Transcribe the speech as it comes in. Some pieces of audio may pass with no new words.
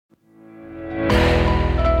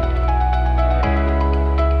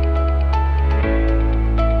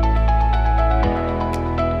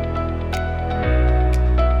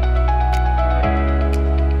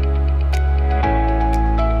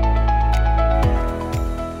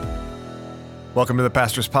Welcome to the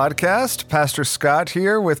Pastor's Podcast. Pastor Scott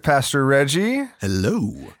here with Pastor Reggie.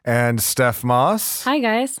 Hello. And Steph Moss. Hi,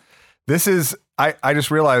 guys. This is, I just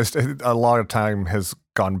realized a lot of time has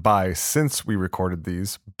gone by since we recorded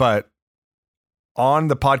these, but on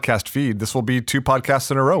the podcast feed, this will be 2 podcasts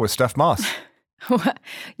in a row with Steph Moss. You're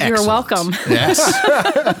Excellent. welcome. Yes.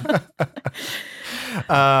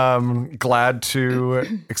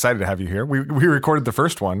 Excited to have you here. We recorded the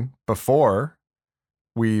first one before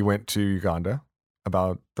we went to Uganda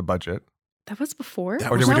about the budget. That was before?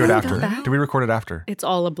 Or did we do it after? That? Did we record it after? It's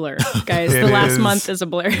all a blur, guys. It The last is. month is a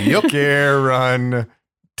blur. Guaranteed.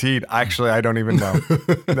 Actually, I don't even know.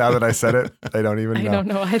 Now that I said it, I don't even know. I don't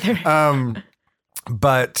know either.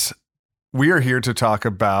 But we are here to talk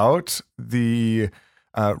about the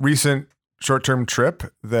recent short-term trip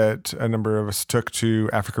that a number of us took to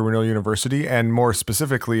Africa Renewal University, and more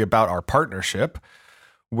specifically about our partnership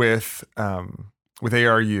with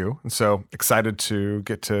ARU. And so excited to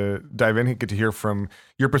get to dive in, get to hear from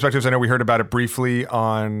your perspectives. I know we heard about it briefly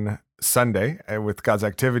on Sunday with God's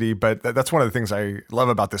Activity, but that's one of the things I love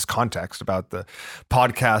about this context, about the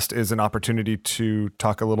podcast, is an opportunity to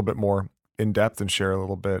talk a little bit more in depth and share a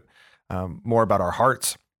little bit more about our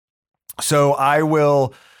hearts. So I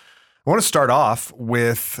want to start off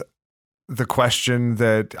with the question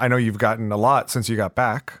that I know you've gotten a lot since you got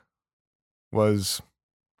back was,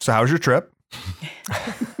 so how was your trip?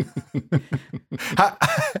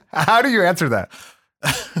 How do you answer that?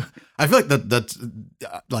 I feel like that's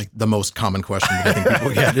like the most common question that I think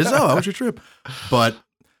people get is, oh, how was your trip? But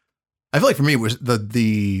I feel like for me, it was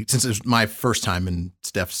the since it was my first time and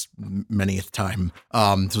Steph's manyth time,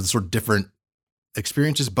 so the sort of different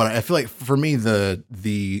experiences. But I feel like for me,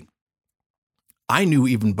 I knew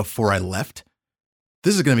even before I left,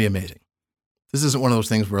 this is going to be amazing. This isn't one of those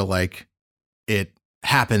things where like it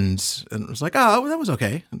happens and it's like, oh, that was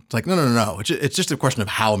okay. It's like, no. It's just a question of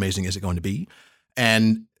how amazing is it going to be.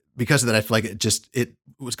 And because of that, I feel like it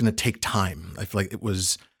was going to take time. I feel like it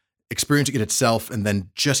was experiencing it itself and then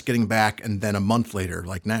just getting back and then a month later,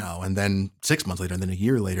 like now, and then 6 months later, and then a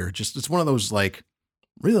year later, just, it's one of those like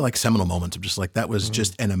really like seminal moments of just like, that was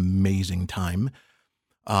just an amazing time.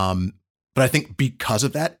 But I think because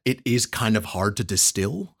of that, it is kind of hard to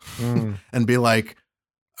distill and be like,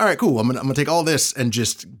 all right, cool. I'm gonna take all this and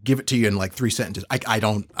just give it to you in like 3 sentences. I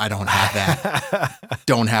don't have that.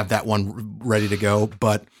 Don't have that one ready to go.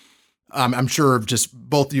 But I'm sure just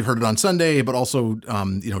both you've heard it on Sunday, but also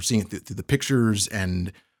seeing it through the pictures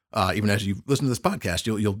and even as you listen to this podcast,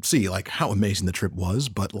 you'll see like how amazing the trip was.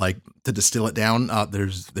 But like to distill it down,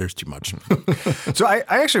 there's too much. So I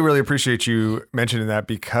actually really appreciate you mentioning that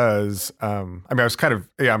because I'm kind of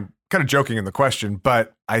joking in the question,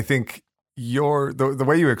 but I think the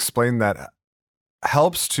way you explain that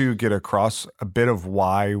helps to get across a bit of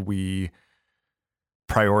why we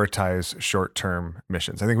prioritize short-term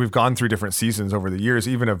missions. I think we've gone through different seasons over the years,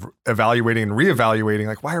 even of evaluating and reevaluating,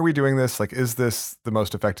 like, why are we doing this? Like, is this the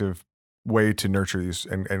most effective way to nurture these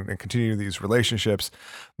and continue these relationships?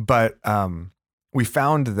 But we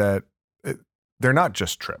found that they're not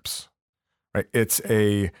just trips, right? It's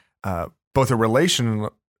both a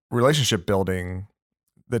relationship building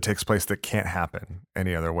that takes place that can't happen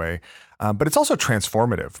any other way. But it's also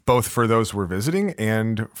transformative, both for those we're visiting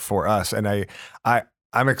and for us. And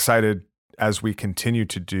I'm excited as we continue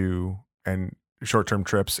to do short-term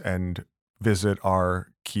trips and visit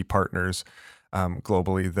our key partners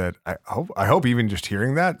globally, that I hope even just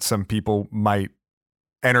hearing that, some people might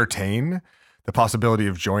entertain the possibility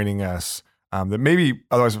of joining us that maybe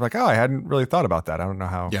otherwise like, oh, I hadn't really thought about that. I don't know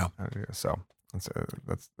how. Yeah. So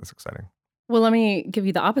that's exciting. Well, let me give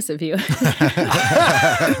you the opposite view.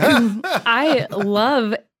 I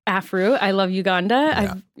love Afro. I love Uganda.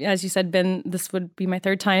 Yeah. I've, as you said, this would be my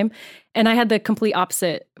 3rd time. And I had the complete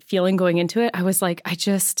opposite feeling going into it. I was like, I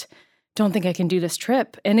just don't think I can do this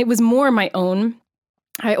trip. And it was more my own.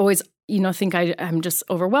 I always, think I'm just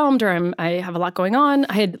overwhelmed or I have a lot going on.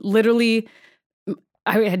 I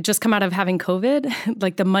had just come out of having COVID.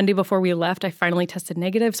 Like the Monday before we left, I finally tested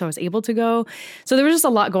negative, so I was able to go. So there was just a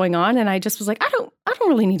lot going on, and I just was like, I don't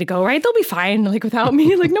really need to go, right? They'll be fine, like without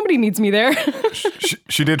me. Like nobody needs me there.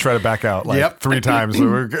 She did try to back out 3 times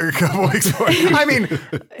a couple weeks before. I mean,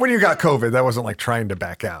 when you got COVID, that wasn't like trying to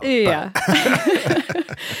back out. Yeah.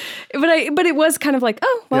 But it was kind of like,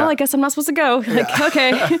 oh, well, I guess I'm not supposed to go. Like, okay.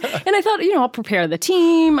 And I thought, I'll prepare the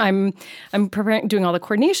team. I'm preparing, doing all the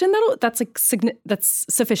coordination. That's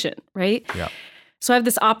sufficient, right? Yeah. So I have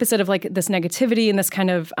this opposite of like this negativity and this kind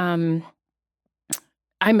of,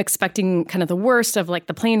 I'm expecting kind of the worst of like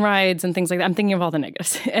the plane rides and things like that. I'm thinking of all the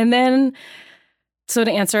negatives. And then, so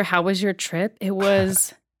to answer, how was your trip? It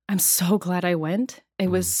was I'm so glad I went.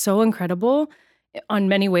 It was so incredible on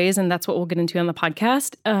many ways, and that's what we'll get into on the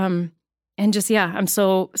podcast. And just, I'm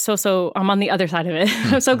I'm on the other side of it.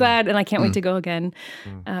 I'm so glad, and I can't wait to go again.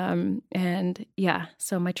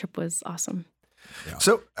 So my trip was awesome. Yeah.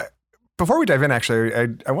 So before we dive in, actually,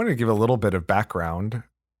 I wanted to give a little bit of background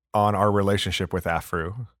on our relationship with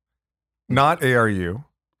AFRU, not ARU.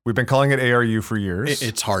 We've been calling it ARU for years.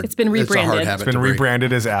 It's hard. It's been rebranded. It's been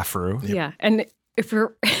rebranded as AFRU. Yep. Yeah, and if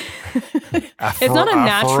you're, it's not a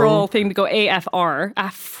natural thing to go AFR,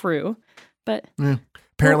 AFRU, but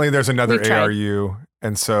apparently there's another ARU,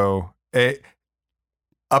 and so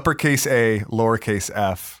uppercase A, lowercase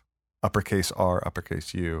f, uppercase R,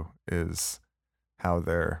 uppercase U is how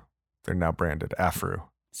they're now branded AFRU.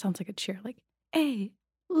 Sounds like a cheer, like A,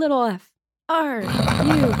 little f, R, U,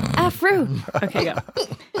 AFRU. Okay, go.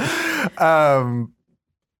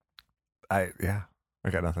 I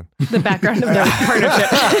got nothing. The background of the partnership.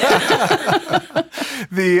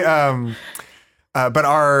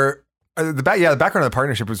 The background of the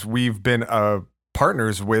partnership was we've been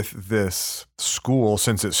partners with this school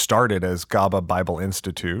since it started as GABA Bible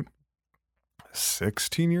Institute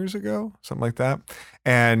 16 years ago, something like that.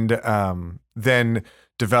 And then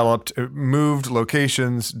moved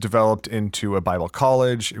locations, developed into a Bible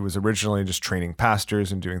college. It was originally just training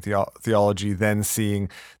pastors and doing theology, then seeing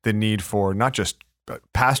the need for not just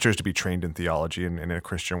pastors to be trained in theology and in a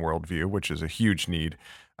Christian worldview, which is a huge need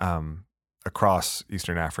across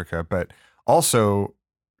Eastern Africa, but also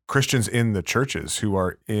Christians in the churches who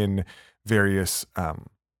are in various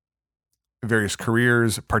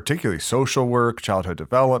careers, particularly social work, childhood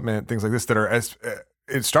development, things like this that are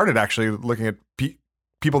it started actually looking at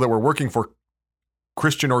people that were working for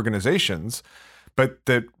Christian organizations, but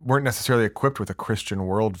that weren't necessarily equipped with a Christian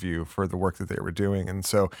worldview for the work that they were doing. And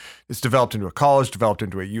so it's developed into a college, developed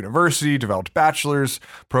into a university, developed bachelor's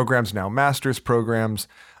programs, now master's programs.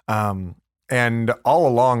 And all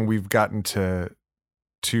along we've gotten to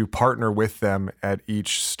partner with them at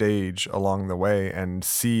each stage along the way and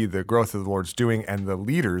see the growth that the Lord's doing and the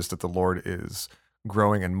leaders that the Lord is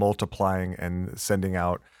growing and multiplying and sending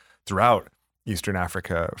out throughout Eastern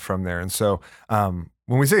Africa from there. And so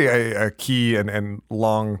when we say a key and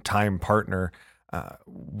long time partner,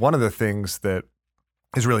 one of the things that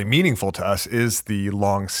is really meaningful to us is the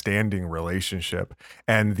long-standing relationship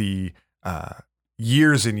and the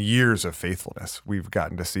years and years of faithfulness we've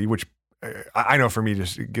gotten to see, which I know for me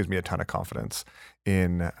just gives me a ton of confidence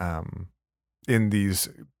in these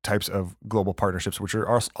types of global partnerships, which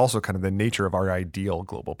are also kind of the nature of our ideal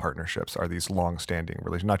global partnerships, are these long-standing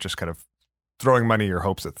relations, not just kind of throwing money or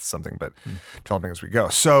hopes at something, but developing as we go.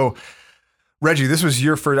 So, Reggie, this was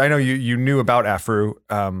your first. I know you knew about AFRU,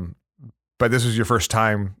 but this was your first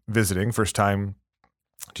time visiting, first time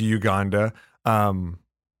to Uganda.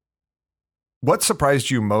 What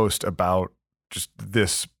surprised you most about just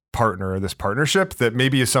this partner or this partnership that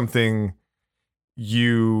maybe is something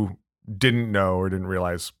you didn't know or didn't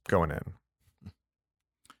realize going in?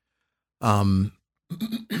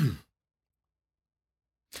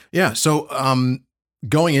 Yeah. So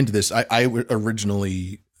going into this, I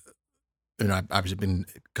originally, and I've obviously been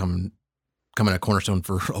coming at Cornerstone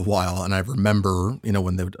for a while, and I remember,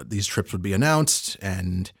 when these trips would be announced,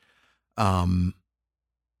 and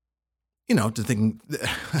to think,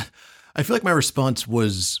 I feel like my response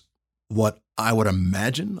was what I would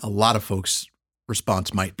imagine a lot of folks'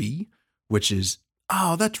 response might be, which is,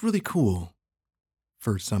 "Oh, that's really cool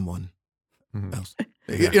for someone else."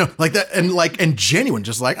 Yeah. Like that, and genuine,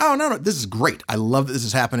 just like, "Oh, no, this is great. I love that this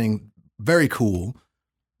is happening. Very cool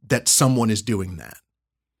that someone is doing that."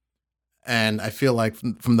 And I feel like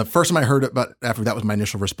from the first time I heard about AFRU, that was my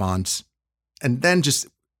initial response. And then just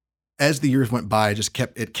as the years went by,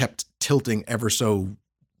 it kept tilting ever so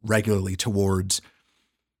regularly towards,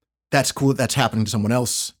 that's cool that that's happening to someone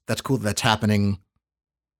else. That's cool that that's happening.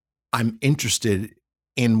 I'm interested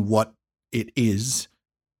in what it is.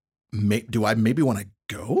 Do I maybe want to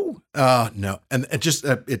go? No. And it just,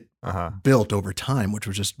 built over time, which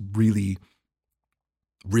was just really,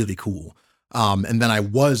 really cool. And then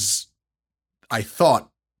I thought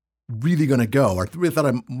really going to go, or really thought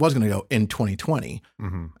I was going to go in 2020.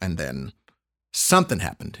 Mm-hmm. And then something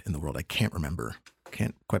happened in the world. I can't remember.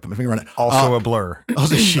 Can't quite put my finger on it. Also a blur.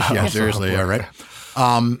 Yeah, seriously. All right.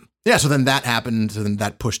 So then that happened. So then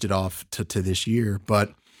that pushed it off to this year.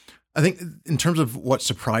 But I think in terms of what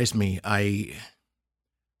surprised me,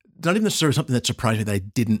 not even necessarily something that surprised me that I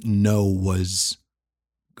didn't know was,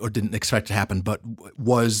 or didn't expect to happen, but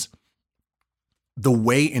was the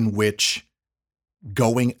way in which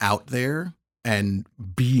going out there and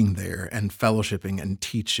being there and fellowshipping and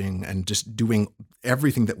teaching and just doing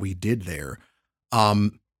everything that we did there.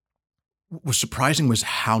 Was surprising was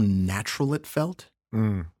how natural it felt,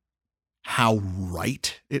 how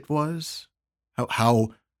right it was,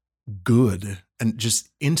 how good, and just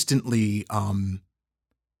instantly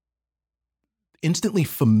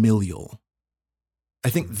familial. I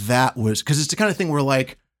think that was, because it's the kind of thing where,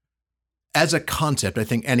 like, as a concept, I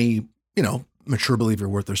think any, mature believer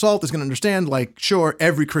worth their salt is going to understand, like, sure,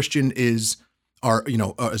 every Christian is our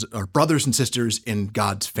brothers and sisters in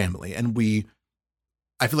God's family. And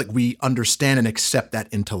I feel like we understand and accept that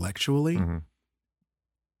intellectually. Mm-hmm.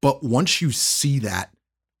 But once you see that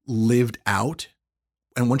lived out,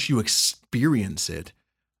 and once you experience it,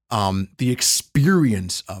 the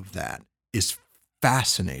experience of that is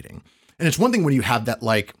fascinating. And it's one thing when you have that,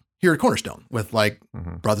 like, here at Cornerstone with, like,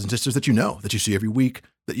 brothers and sisters that that you see every week,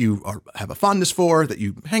 that you have a fondness for, that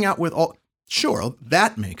you hang out with. Sure,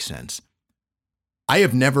 that makes sense. I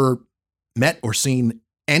have never met or seen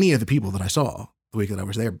any of the people that I saw the week that I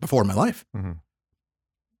was there before in my life. Mm-hmm.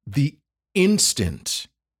 The instant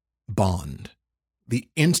bond, the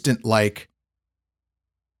instant, like,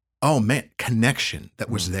 oh man, connection that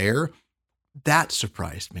was there, that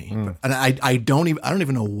surprised me. And I don't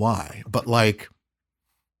even know why, but, like,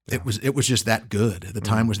 it was just that good. The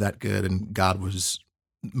time was that good, and God was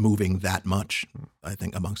moving that much, I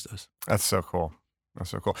think, amongst us. That's so cool.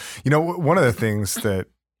 That's so cool. One of the things that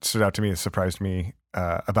stood out to me and surprised me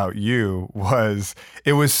about you was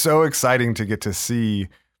it was so exciting to get to see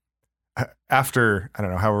after, I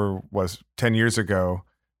don't know, however it was 10 years ago,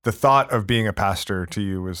 the thought of being a pastor to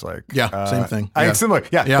you was like, same thing. I think similar.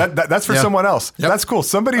 Yeah. That's for someone else. Yep. That's cool.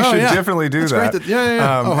 Somebody should definitely do That's that. Great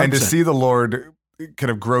and to see the Lord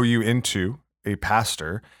kind of grow you into a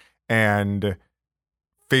pastor and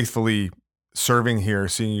faithfully serving here,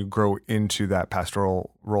 seeing you grow into that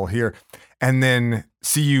pastoral role here, and then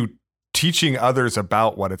see you teaching others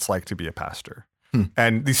about what it's like to be a pastor.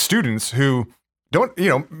 And these students who don't,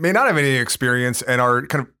 may not have any experience and are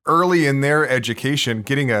kind of early in their education,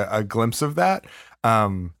 getting a glimpse of that.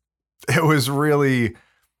 It was really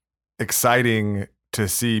exciting to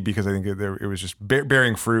see, because I think it was just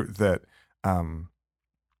bearing fruit that I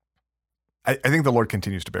think the Lord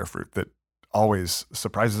continues to bear fruit that always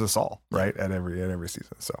surprises us all, right? At every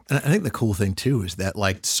season. So, and I think the cool thing too is that,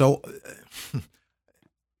 like, so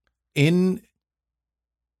in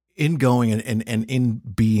going and in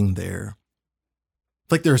being there,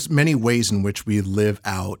 like, there's many ways in which we live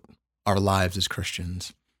out our lives as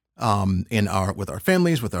Christians, with our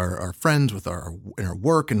families, with our friends, in our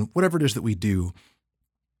work, and whatever it is that we do.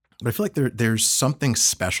 But I feel like there's something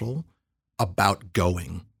special about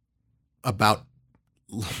going, about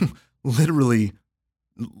literally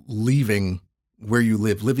leaving where you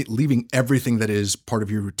live, leaving everything that is part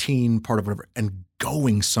of your routine, part of whatever, and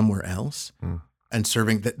going somewhere else and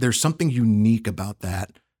serving. That there's something unique about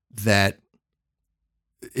that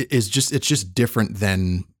is just, it's just different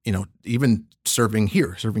than, even serving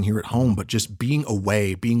here at home, but just being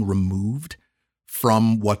away, being removed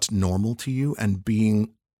from what's normal to you and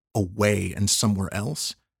being away and somewhere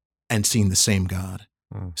else and seeing the same God,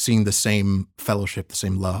 seeing the same fellowship, the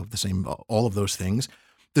same love, the same, all of those things.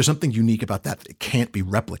 There's something unique about that it can't be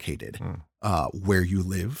replicated where you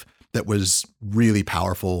live. That was really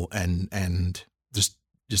powerful and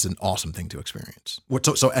just an awesome thing to experience.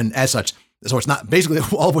 And as such, so it's not, basically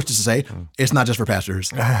all of which is to say, it's not just for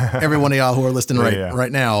pastors. Every one of y'all who are listening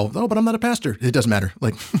right now, but I'm not a pastor. It doesn't matter.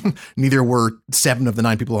 Like, neither were 7 of the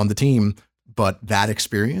 9 people on the team, but that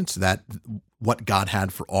experience, that what God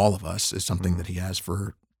had for all of us is something that he has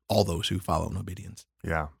for all those who follow in obedience.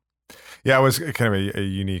 Yeah. Yeah, it was kind of a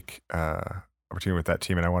unique opportunity with that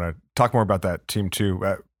team, and I want to talk more about that team too.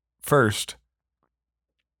 First,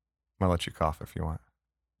 I'm going to let you cough if you want.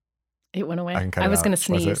 It went away. I was going to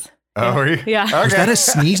sneeze. Oh, were you? Yeah. Okay. Was that a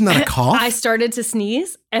sneeze, not a cough? I started to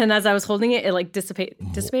sneeze, and as I was holding it, it like dissipated,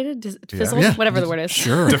 fizzled, whatever the word is.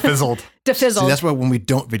 Sure. Defizzled. Defizzled. See, that's why when we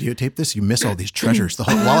don't videotape this, you miss all these treasures.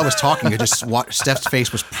 While I was talking, I just watched, Steph's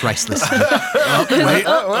face was priceless.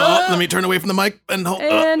 Let me turn away from the mic and hold.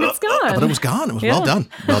 And it's gone. But it was gone. It was well done.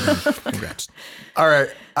 Well done. Congrats. All right.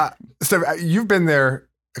 Steph, you've been there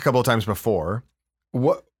a couple of times before.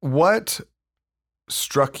 What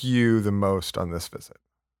struck you the most on this visit?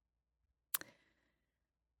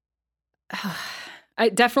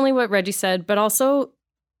 Definitely what Reggie said, but also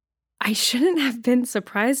I shouldn't have been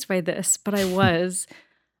surprised by this, but I was.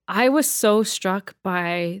 I was so struck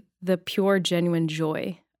by the pure, genuine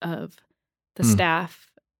joy of the staff,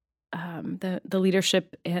 the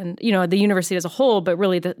leadership, and the university as a whole. But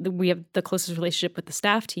really, we have the closest relationship with the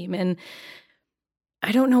staff team, and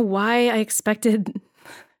I don't know why I expected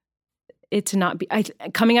it to not be,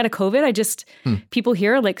 coming out of COVID, I just, people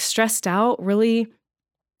here are like stressed out, really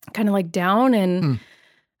kind of like down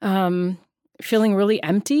and feeling really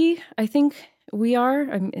empty. I think we are.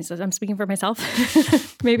 I'm speaking for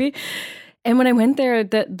myself, maybe. And when I went there,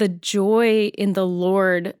 the joy in the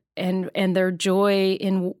Lord and their joy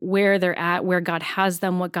in where they're at, where God has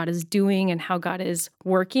them, what God is doing, and how God is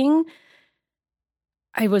working,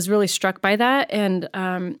 I was really struck by that. And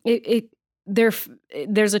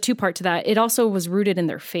there's a two-part to that. It also was rooted in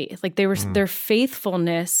their faith. Like their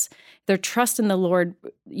faithfulness, their trust in the Lord,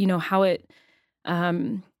 how it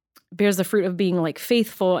bears the fruit of being like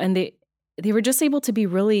faithful. And they were just able to be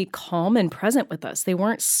really calm and present with us. They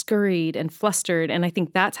weren't scurried and flustered. And I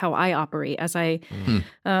think that's how I operate as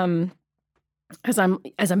I'm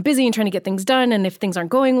busy and trying to get things done. And if things aren't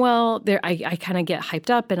going well, I kind of get hyped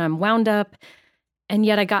up and I'm wound up. And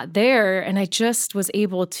yet I got there and I just was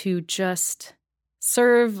able to just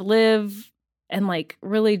serve, live, and like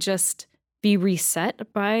really just be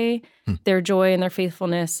reset by their joy and their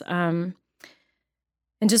faithfulness. And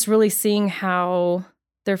just really seeing how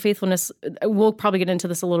their faithfulness, we'll probably get into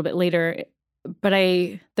this a little bit later, but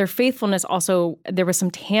their faithfulness also, there was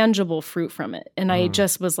some tangible fruit from it. And I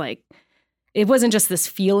just was like, it wasn't just this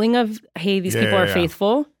feeling of, hey, these people are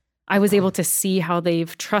faithful. I was able to see how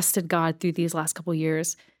they've trusted God through these last couple of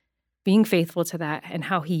years, being faithful to that and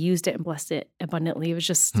how he used it and blessed it abundantly. It was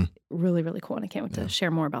just really, really cool. And I can't wait to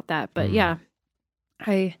share more about that. But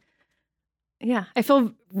I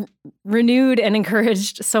feel renewed and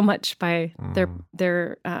encouraged so much by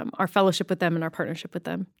their our fellowship with them and our partnership with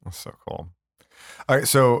them. That's so cool. All right,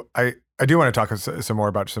 so I do want to talk some more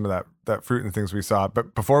about some of that fruit and things we saw.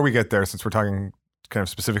 But before we get there, since we're talking kind of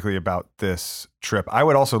specifically about this trip, I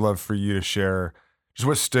would also love for you to share just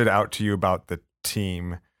what stood out to you about the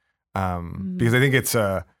team, because I think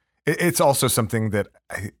it's also something that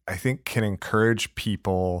I think can encourage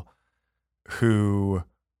people who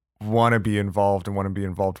want to be involved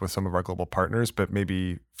with some of our global partners, but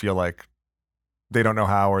maybe feel like they don't know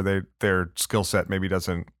how, or their skill set maybe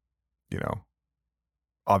doesn't,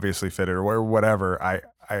 obviously fit it or whatever. I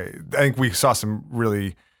think we saw some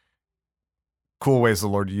really cool ways the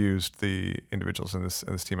Lord used the individuals in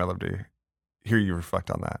this team. I'd love to hear you reflect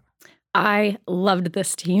on that. I loved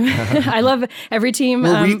this team. I love every team.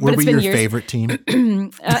 Were but it's we been your years. favorite team?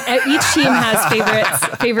 Each team has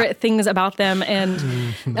favorite things about them.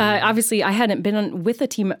 And obviously I hadn't been with a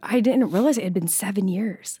team. I didn't realize it had been 7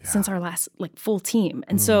 years since our last full team.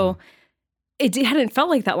 And so it hadn't felt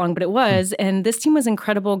like that long, but it was. And this team was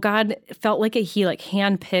incredible. God felt like he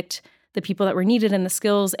handpicked the people that were needed and the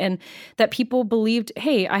skills, and that people believed,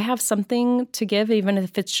 hey, I have something to give, even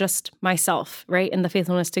if it's just myself, right? And the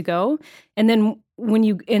faithfulness to go. And then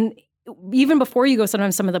even before you go,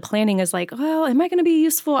 sometimes some of the planning is like, well, am I going to be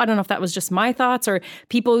useful? I don't know if that was just my thoughts, or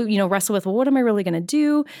people, wrestle with, well, what am I really going to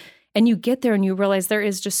do? And you get there and you realize there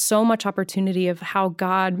is just so much opportunity of how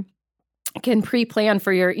God can pre-plan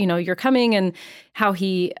for your coming, and how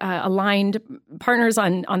he aligned partners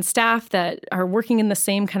on staff that are working in the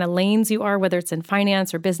same kind of lanes you are, whether it's in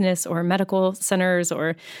finance or business or medical centers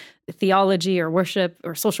or theology or worship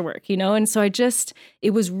or social work, And so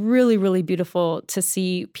it was really, really beautiful to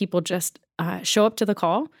see people just show up to the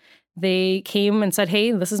call. They came and said,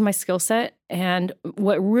 hey, this is my skill set. And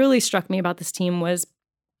what really struck me about this team was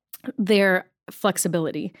their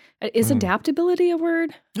flexibility. Is adaptability a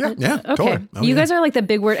word? Yeah. Okay. Totally. You guys are like the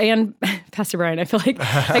big word. And Pastor Brian, I feel like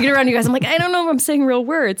I get around you guys, I'm like, I don't know if I'm saying real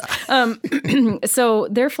words. So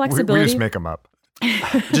their flexibility. We just make them up.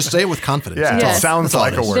 Just say it with confidence. Yeah, Yes. it sounds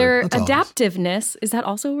like a word. Their adaptiveness, is that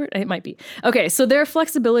also a word? It might be. Okay, so their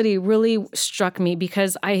flexibility really struck me,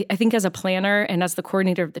 because I think as a planner and as the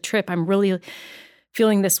coordinator of the trip, I'm really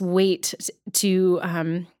feeling this weight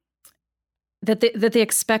to that they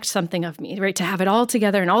expect something of me, right? To have it all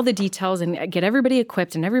together and all the details and get everybody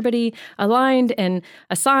equipped and everybody aligned and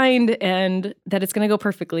assigned, and that it's going to go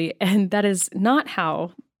perfectly. And that is not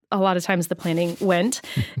how a lot of times the planning went,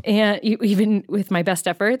 and even with my best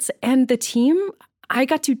efforts. And the team, I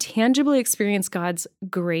got to tangibly experience God's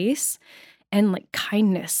grace and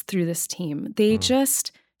kindness through this team. They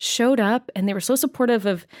just showed up, and they were so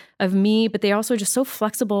supportive of me, but they also just so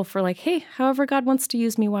flexible for hey, however God wants to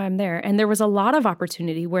use me while I'm there. And there was a lot of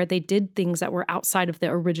opportunity where they did things that were outside of the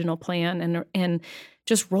original plan and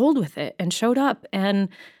just rolled with it and showed up and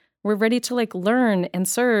were ready to learn and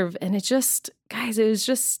serve. And it just, guys, it was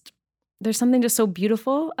just, there's something just so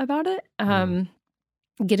beautiful about it.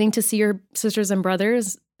 Getting to see your sisters and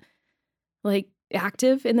brothers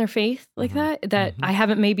active in their faith that I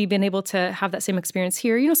haven't maybe been able to have that same experience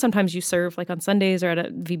here. Sometimes you serve on Sundays or at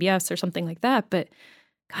a VBS or something like that, but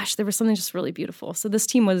gosh, there was something just really beautiful. So this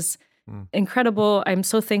team was incredible. I'm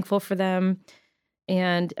so thankful for them.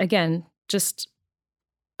 And again, just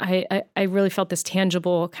I really felt this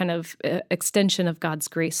tangible kind of extension of God's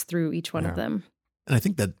grace through each one of them. And I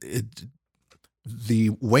think that the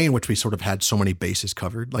way in which we sort of had so many bases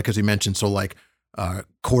covered, like as you mentioned, so like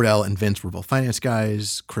Cordell and Vince were both finance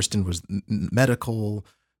guys. Kristen was medical.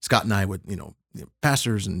 Scott and I would,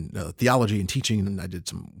 pastors and theology and teaching, and I did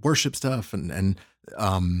some worship stuff, and and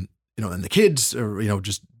the kids are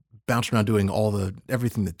just bouncing around doing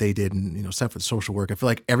everything that they did, and except for the social work. I feel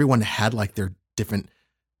like everyone had like their different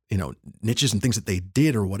niches and things that they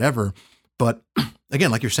did or whatever. But again,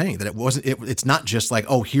 like you're saying, that it's not just like,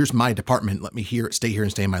 oh, here's my department, let me stay here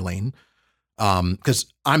and stay in my lane.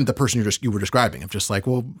 Because I'm the person you were describing. I'm just like,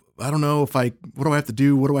 well, I don't know what do I have to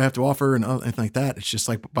do? What do I have to offer? And anything like that. It's just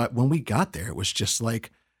like, but when we got there, it was just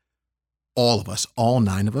like all of us, all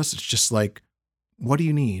 9 of us. It's just like, what do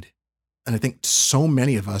you need? And I think so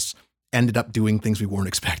many of us ended up doing things we weren't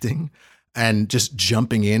expecting and just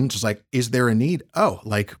jumping in. Just like, is there a need? Oh,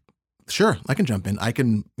 like, sure, I can jump in. I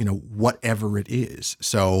can, whatever it is.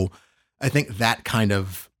 So I think that kind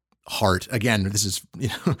of heart, again, this is,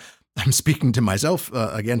 I'm speaking to myself,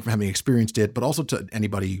 again, for having experienced it, but also to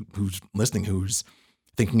anybody who's listening, who's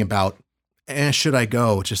thinking about, should I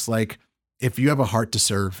go? Just like, if you have a heart to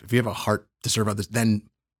serve, others, then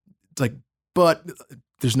it's like, but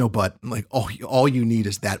there's no but. Like, all you need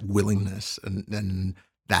is that willingness and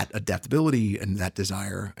that adaptability and that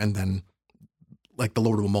desire. And then, like, the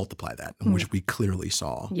Lord will multiply that, which we clearly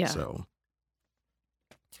saw. Yeah. So.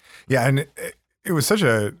 Yeah, and it was such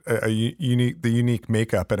a unique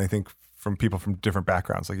makeup, and I think from people from different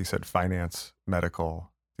backgrounds, like you said, finance, medical,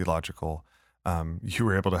 theological, you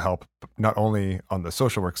were able to help not only on the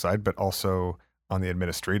social work side, but also on the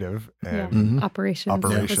administrative and operations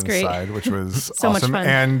side, which was so awesome. Much fun.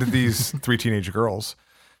 And these 3 teenage girls,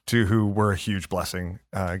 too, who were a huge blessing,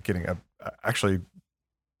 getting a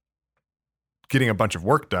bunch of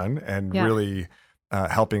work done and really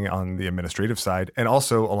helping on the administrative side. And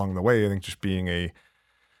also along the way, I think just being a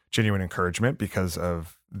genuine encouragement because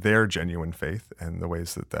of their genuine faith and the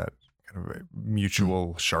ways that kind of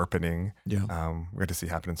mutual sharpening we got to see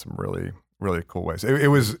happen in some really, really cool ways. It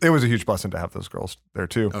was a huge blessing to have those girls there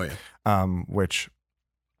too. Oh yeah. Which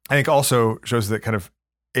I think also shows that kind of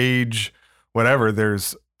age, whatever,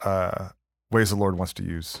 there's ways the Lord wants to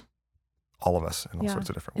use all of us in all sorts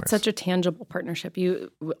of different ways. It's such a tangible partnership.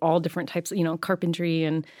 All different types, carpentry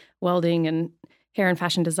and welding and hair and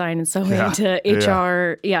fashion design and sewing to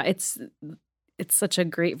HR. Yeah, it's such a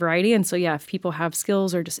great variety. And so, if people have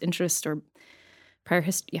skills or just interest or prior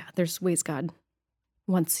history, there's ways God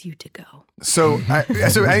wants you to go. So I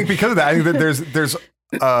think because of that, I think that there's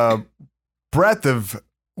a breadth of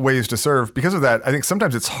ways to serve. Because of that, I think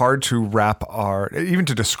sometimes it's hard to even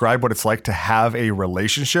to describe what it's like to have a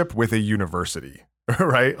relationship with a university,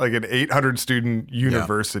 right? Like an 800 student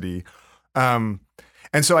university. And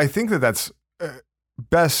so I think that that's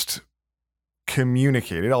best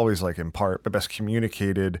communicated, always like in part, but best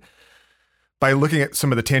communicated by looking at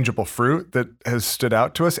some of the tangible fruit that has stood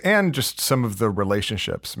out to us and just some of the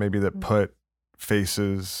relationships maybe that put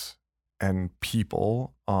faces and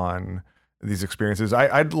people on these experiences.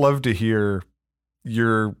 I'd love to hear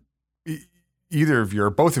both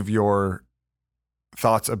of your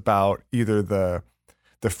thoughts about either the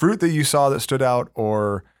fruit that you saw that stood out,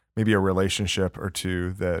 or maybe a relationship or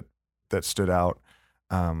two that stood out.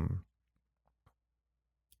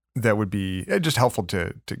 That would be just helpful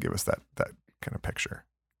to give us that kind of picture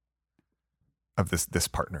of this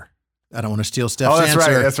partner. I don't want to steal Steph's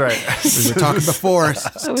answer. That's right. We were talking before.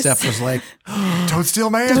 Steph was like, "Don't steal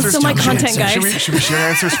my answers. Don't steal my content, guys." Should we share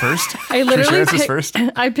answers first? I literally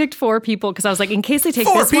I picked 4 people because I was like, in case they take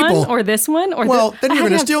this one or this one or well, then you're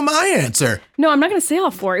going to steal my answer. No, I'm not going to say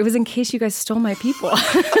all 4. It was in case you guys stole my people.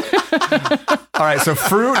 All right, so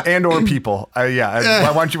fruit and or people. Why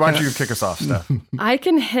don't you kick us off, Steph? I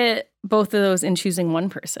can hit both of those in choosing one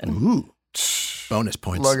person. Ooh, bonus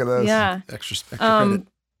points. Look at this. Yeah, extra credit.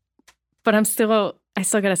 But I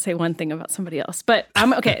still got to say one thing about somebody else. But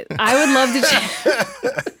I'm okay. I would love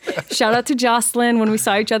to shout out to Jocelyn. When we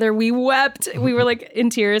saw each other, we wept. We were like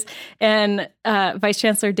in tears. And Vice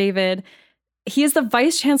Chancellor David, he is the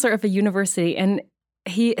Vice Chancellor of a university, and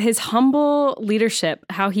his humble leadership,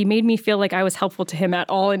 how he made me feel like I was helpful to him at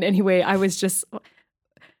all in any way. I just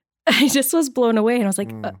was blown away, and I was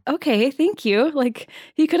like, okay, thank you. Like,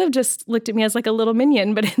 he could have just looked at me as like a little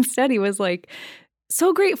minion, but instead he was like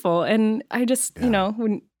so grateful. And I just,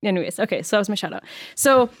 anyways, okay, so that was my shout out.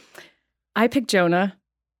 So I picked Jonah.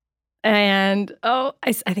 And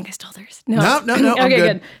I think I stole theirs. No. Okay, I'm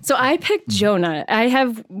good. So I picked Jonah.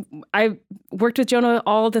 I worked with Jonah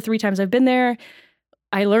all the 3 times I've been there.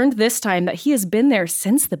 I learned this time that he has been there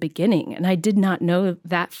since the beginning, and I did not know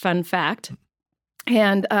that fun fact.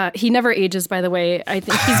 And he never ages, by the way. I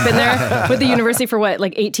think he's been there with the university for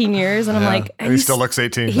 18 years. And I'm like, and he still looks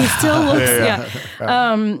 18. He still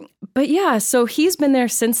looks, But yeah, so he's been there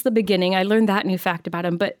since the beginning. I learned that new fact about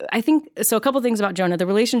him. But I think, so a couple things about Jonah. The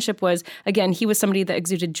relationship was, again, he was somebody that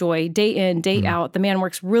exuded joy day in, day out. The man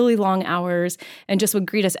works really long hours and just would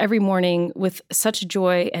greet us every morning with such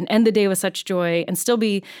joy and end the day with such joy and still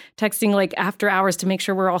be texting after hours to make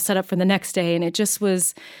sure we're all set up for the next day. And it just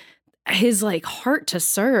was his heart to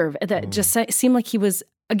serve that just seemed like he was,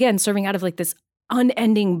 again, serving out of this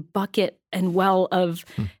unending bucket and well of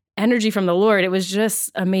energy from the Lord. It was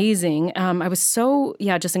just amazing. I was so,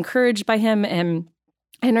 just encouraged by him and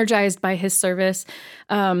energized by his service.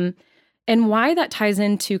 And why that ties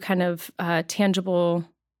into kind of tangible,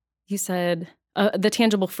 you said, the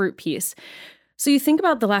tangible fruit piece. So you think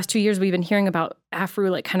about the last 2 years, we've been hearing about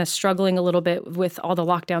AFRU kind of struggling a little bit with all the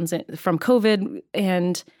lockdowns from COVID.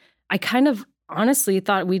 And I kind of honestly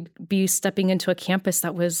thought we'd be stepping into a campus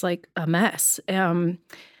that was a mess.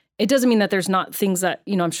 It doesn't mean that there's not things that,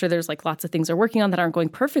 I'm sure there's lots of things they're working on that aren't going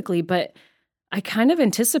perfectly, but I kind of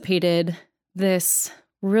anticipated this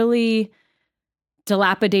really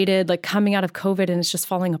dilapidated, coming out of COVID and it's just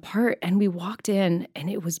falling apart. And we walked in and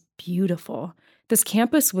it was beautiful. This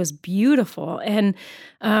campus was beautiful. And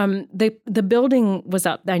the building was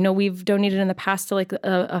up. I know we've donated in the past to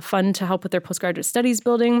a fund to help with their postgraduate studies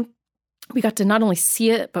building. We got to not only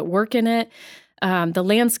see it, but work in it. The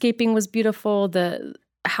landscaping was beautiful.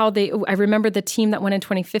 I remember the team that went in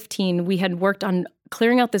 2015, we had worked on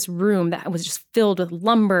clearing out this room that was just filled with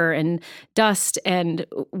lumber and dust. And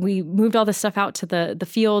we moved all this stuff out to the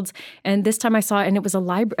fields. And this time I saw it and it was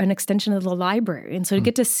an extension of the library. And so to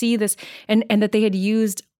get to see this and that they had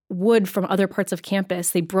used wood from other parts of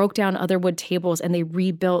campus. They broke down other wood tables and they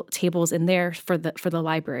rebuilt tables in there for the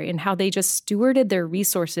library, and how they just stewarded their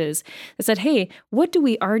resources. They said, hey, what do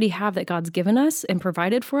we already have that God's given us and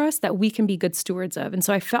provided for us that we can be good stewards of? And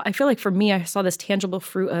so I feel like for me, I saw this tangible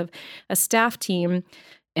fruit of a staff team.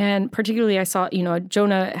 And particularly I saw,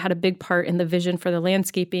 Jonah had a big part in the vision for the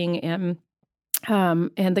landscaping and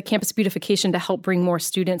the campus beautification to help bring more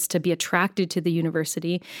students to be attracted to the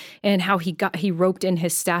university, and how he roped in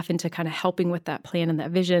his staff into kind of helping with that plan and that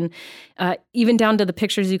vision, even down to the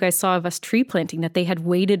pictures you guys saw of us tree planting, that they had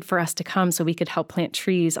waited for us to come so we could help plant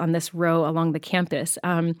trees on this row along the campus.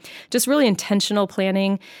 Just really intentional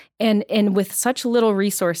planning and with such little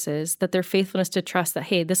resources, that their faithfulness to trust that,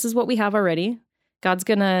 hey, this is what we have already. God's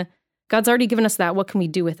already given us that. What can we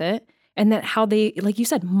do with it? And that how they, like you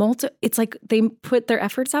said, it's like they put their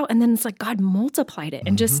efforts out and then it's like God multiplied it.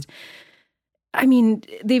 And just,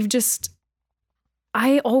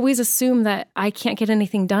 I always assume that I can't get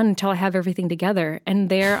anything done until I have everything together. And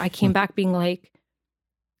there I came back being like,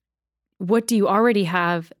 what do you already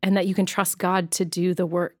have? And that you can trust God to do the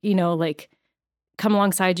work, come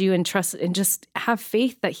alongside you and trust and just have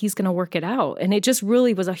faith that he's going to work it out. And it just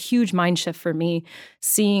really was a huge mind shift for me,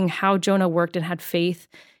 seeing how Jonah worked and had faith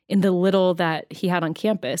in the little that he had on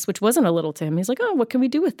campus, which wasn't a little to him. He's like, oh, what can we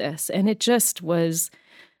do with this? And it just was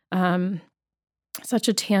such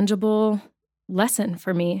a tangible lesson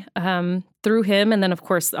for me through him. And then, of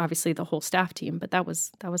course, obviously the whole staff team. But that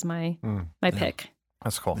was my pick.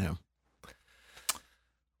 That's cool. Yeah.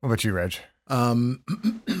 What about you, Reg?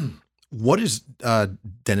 What is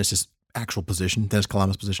Dennis's actual position, Dennis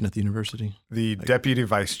Kalama's position at the university? The deputy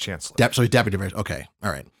vice chancellor. So he's deputy vice. Okay.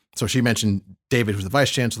 All right. So she mentioned David, who's the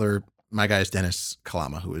vice chancellor. My guy is Dennis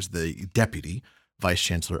Kalama, who is the deputy vice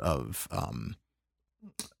chancellor of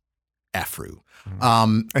AFRU.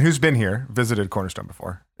 And who's been here, visited Cornerstone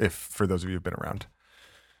before, for those of you who've been around.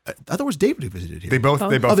 I thought it was David who visited here. They both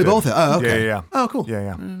did. Oh, okay. Yeah. Oh, cool.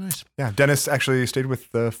 Yeah. Nice. Yeah, Dennis actually stayed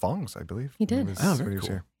with the Fongs, I believe. He did. Very cool.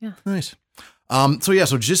 Here. Yeah. Nice.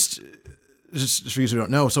 So just for you who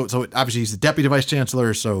don't know, so obviously he's the deputy vice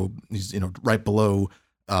chancellor, so he's right below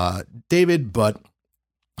David, but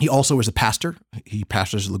he also is a pastor. He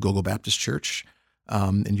pastors Lugogo Baptist Church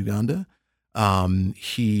in Uganda. While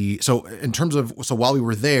we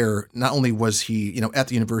were there, not only was he, at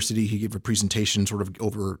the university, he gave a presentation sort of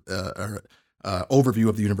over overview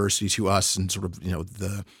of the university to us, and sort of,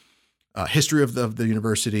 the history of the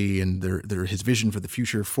university and his vision for the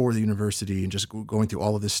future for the university, and just going through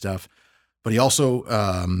all of this stuff. But he also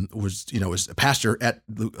was a pastor at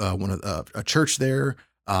a church there.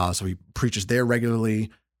 So he preaches there regularly.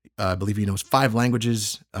 I believe he knows 5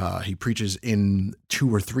 languages. He preaches in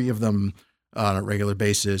 2 or 3 of them on a regular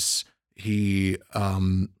basis. He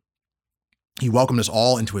welcomed us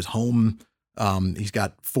all into his home. He's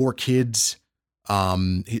got 4 kids.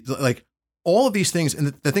 Like all of these things. And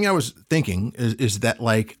the thing I was thinking is that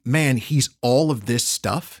like, man, he's all of this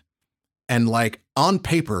stuff. And like on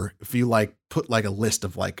paper, if you like put like a list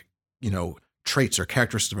of like, traits or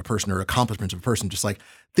characteristics of a person or accomplishments of a person, just like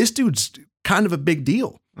this dude's kind of a big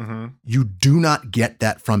deal. Mm-hmm. You do not get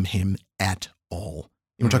that from him at all.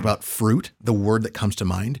 You want to talk about fruit? The word that comes to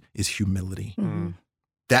mind is humility. Mm-hmm.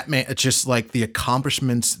 That man, it's just like the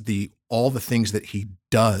accomplishments, all the things that he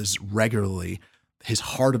does regularly, his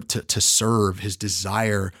heart to serve, his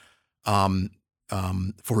desire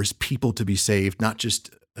for his people to be saved, not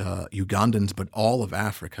just Ugandans, but all of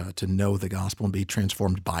Africa to know the gospel and be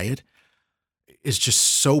transformed by it, is just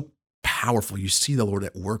so powerful. You see the Lord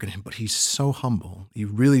at work in him, but he's so humble. You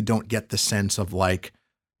really don't get the sense of like,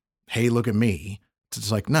 hey, look at me.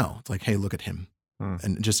 It's like, no, it's like, hey, look at him.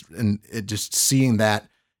 And just seeing that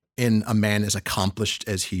in a man as accomplished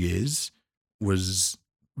as he is was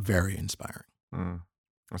very inspiring.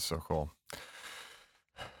 That's so cool.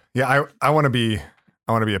 Yeah, I want to be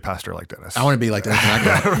a pastor like Dennis. I want to be like Dennis.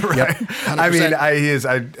 Right. Yep,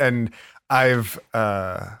 100%. I've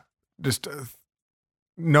just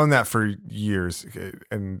known that for years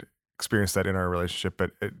and experienced that in our relationship,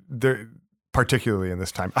 but particularly in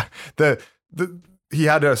this time, he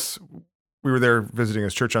had us. We were there visiting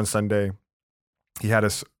his church on Sunday. He had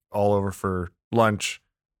us all over for lunch.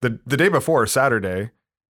 The day before, Saturday,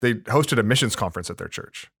 they hosted a missions conference at their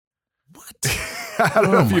church. What? I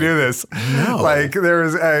don't know if you knew this. No. Like there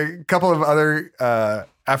was a couple of other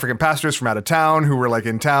African pastors from out of town who were like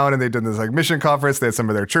in town, and they did this like mission conference. They had some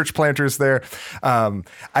of their church planters there.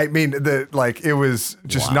 I mean, it was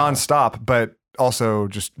just nonstop, but also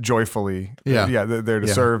just joyfully, there to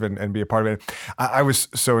serve and be a part of it. I was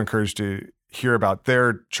so encouraged to hear about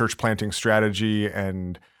their church planting strategy,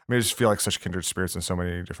 and I just feel like such kindred spirits in so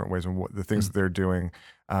many different ways, and what the things that they're doing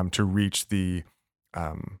to reach the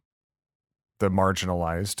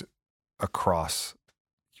marginalized across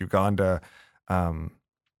Uganda.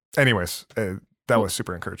 Anyways, that was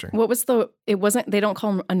super encouraging. What was they don't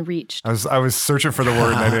call them unreached. I was searching for the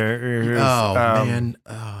word. And I didn't.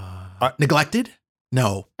 Man. Neglected?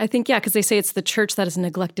 No. I think, because they say it's the church that is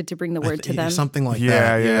neglected to bring the word to them. Something like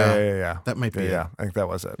that. Yeah. That might be it. Yeah, I think that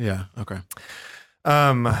was it. Yeah, okay.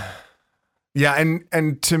 Yeah,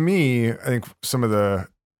 and to me, I think some of the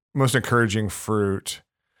most encouraging fruit,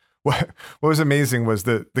 what was amazing was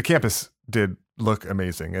the campus did look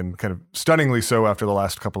amazing and kind of stunningly so after the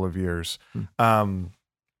last couple of years. I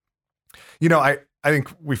think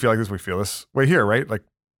we feel like this. We feel this way here, right? Like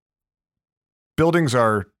buildings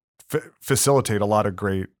facilitate a lot of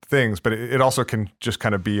great things, but it also can just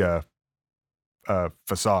kind of be a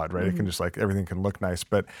facade, right? Mm-hmm. It can just like everything can look nice,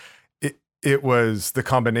 but it was the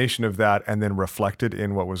combination of that and then reflected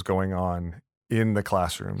in what was going on in the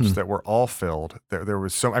classrooms that were all filled. There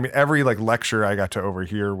was every like lecture I got to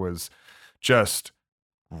overhear was just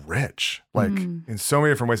rich, like in so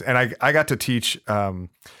many different ways. And I got to teach a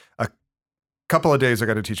couple of days. I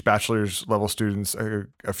got to teach bachelor's level students.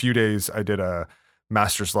 A few days I did a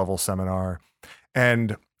master's level seminar,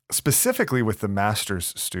 and specifically with the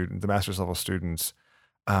master's level students,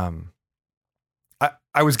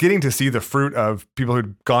 I was getting to see the fruit of people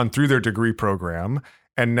who'd gone through their degree program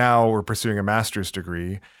and now were pursuing a master's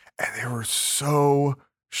degree, and they were so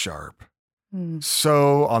sharp,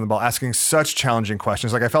 so on the ball, asking such challenging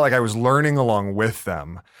questions. Like I felt like I was learning along with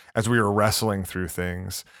them as we were wrestling through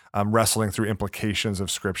things, wrestling through implications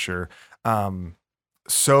of scripture.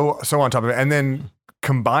 So on top of it, and then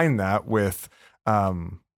combine that with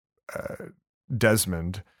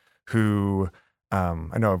Desmond, who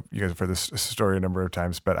I know you guys have heard this story a number of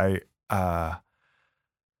times, but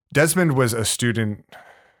Desmond was a student,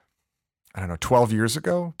 10 or 12 years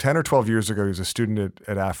ago. He was a student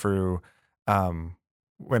at AFRU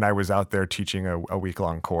when I was out there teaching a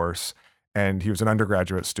week-long course, and he was an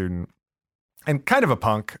undergraduate student and kind of a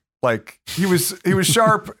punk. Like he was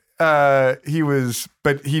sharp. But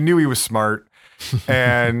he knew he was smart,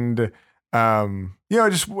 and it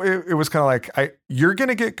was kind of like, you're going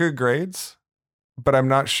to get good grades, but I'm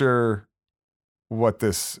not sure what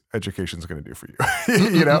this education is going to do for you,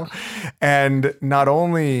 And not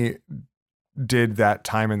only did that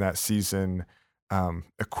time in that season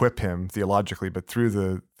equip him theologically, but through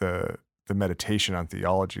the meditation on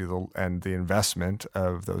theology and the investment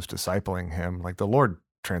of those discipling him, like the Lord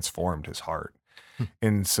transformed his heart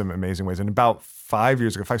in some amazing ways. And about 5,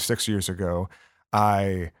 6 years ago,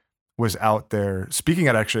 I was out there speaking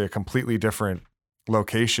at actually a completely different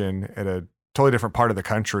location at a totally different part of the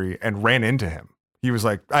country and ran into him. He was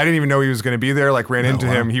like, I didn't even know he was going to be there. Like ran into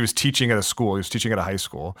him. He was teaching at a school. He was teaching at a high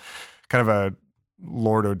school, kind of a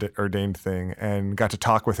Lord ordained thing, and got to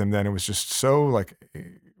talk with him then. It was just so like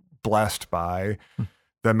blessed by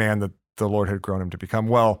the man that the Lord had grown him to become.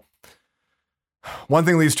 Well, one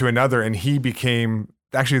thing leads to another, and he became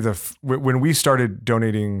actually when we started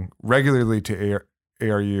donating regularly to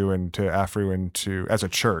ARU and to AFRU and as a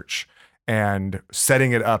church and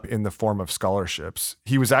setting it up in the form of scholarships.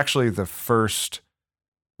 He was actually the first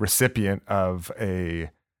recipient of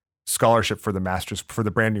a scholarship for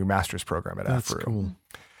the brand new master's program at AFRU. Cool.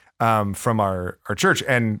 From our church,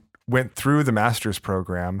 and went through the master's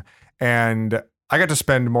program. And I got to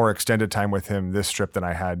spend more extended time with him this trip than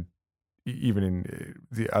I had even in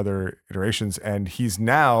the other iterations. And he's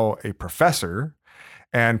now a professor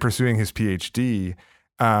and pursuing his PhD.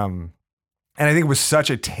 And I think it was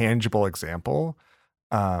such a tangible example,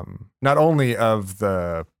 not only of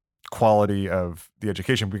the quality of the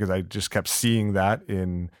education, because I just kept seeing that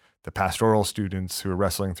in the pastoral students who were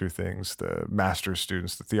wrestling through things, the master's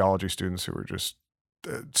students, the theology students who were just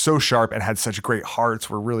so sharp and had such great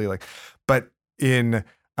hearts, were really like, but in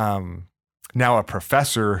now a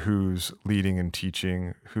professor who's leading and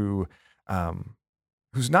teaching, who's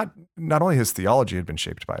not only his theology had been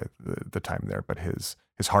shaped by the time there, but his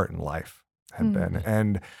heart and life had been.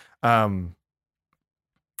 And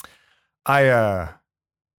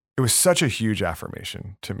it was such a huge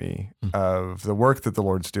affirmation to me of the work that the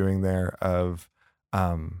Lord's doing there, of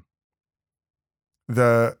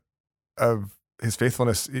his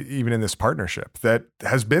faithfulness, even in this partnership that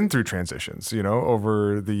has been through transitions,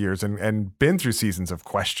 over the years and been through seasons of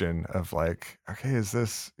question of like, okay, is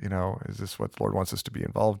this what the Lord wants us to be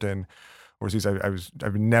involved in? Or is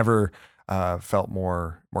I've never felt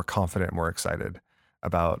more confident, more excited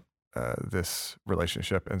about this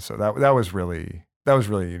relationship. And so that was really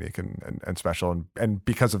unique and special. And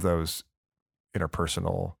because of those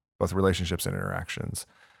interpersonal, both relationships and interactions,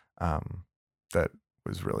 that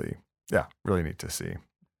was really neat to see.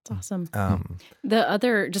 It's awesome. The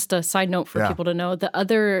other, just a side note for people to know, the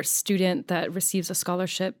other student that receives a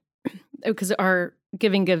scholarship, because our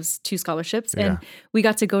Giving gives 2 scholarships, and we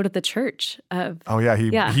got to go to the church of. Oh yeah, he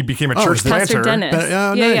became a church Pastor planter. Dennis.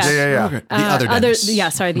 Yeah. Okay. The other Dennis. The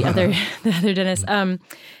other Dennis.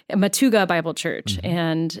 Matuga Bible Church,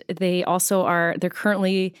 and they also they're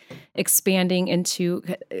currently expanding into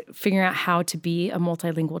figuring out how to be a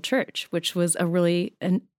multilingual church, which was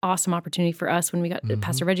an awesome opportunity for us when we got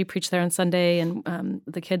Pastor Reggie preached there on Sunday, and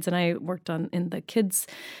the kids and I worked in the kids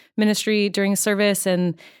ministry during a service,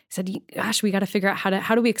 and said, gosh, we got to figure out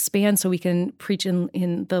how do we expand so we can preach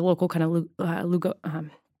in the local kind of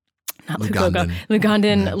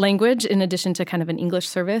Lugandan language, in addition to kind of an English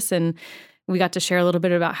service. And we got to share a little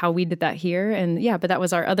bit about how we did that here. And but that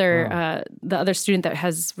was our other, the other student that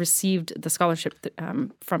has received the scholarship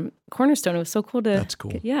from Cornerstone. It was so cool to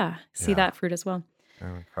see that fruit as well.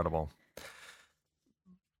 Oh, incredible.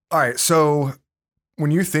 All right. So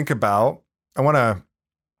when you think about, I want to,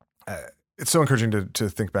 it's so encouraging to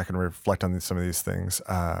think back and reflect on some of these things.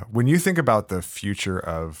 When you think about the future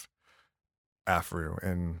of AFRU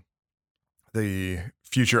and the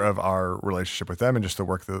future of our relationship with them and just the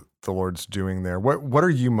work that the Lord's doing there, what are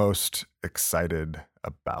you most excited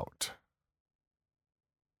about?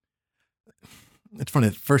 It's funny.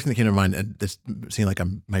 The first thing that came to mind, and this seemed like I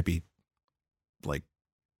might be like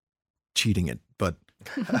cheating it, but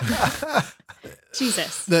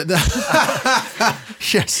Jesus.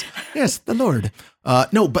 Yes, the Lord.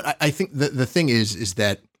 No, but I think the thing is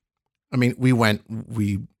that, I mean,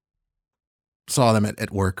 we saw them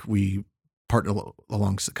at work. We come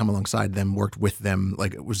alongside them, worked with them.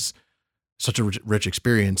 Like, it was such a rich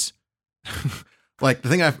experience. Like, the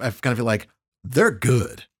thing I kind of feel like, they're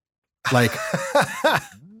good. Like,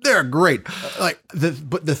 they're great. Like,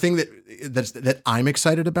 but the thing that I'm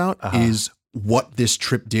excited about is what this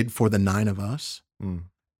trip did for the 9 of us.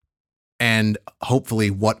 And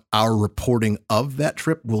hopefully what our reporting of that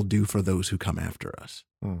trip will do for those who come after us.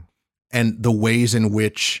 And the ways in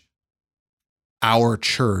which our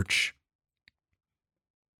church,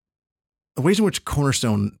 the ways in which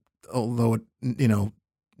Cornerstone, although,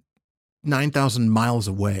 9,000 miles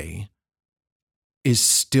away, is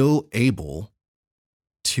still able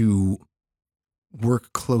to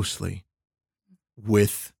work closely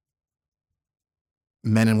with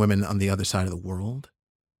men and women on the other side of the world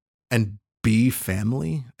and be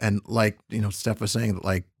family. And like, Steph was saying,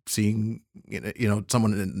 like, seeing,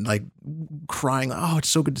 someone like crying, oh, it's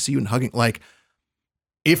so good to see you, and hugging. Like,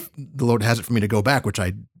 if the Lord has it for me to go back, which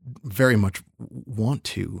I very much want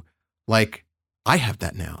to. Like, I have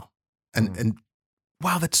that now. And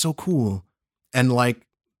wow, that's so cool. And like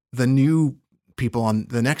the new people on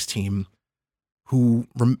the next team who,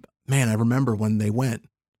 man, I remember when they went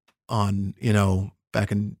on, back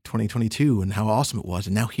in 2022 and how awesome it was.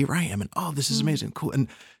 And now here I am and, oh, this is amazing. Cool. And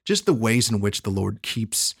just the ways in which the Lord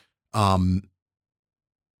keeps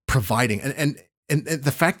providing and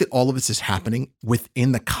the fact that all of this is happening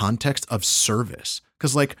within the context of service.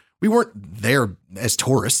 Because like we weren't there as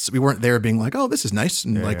tourists. We weren't there being like, oh, this is nice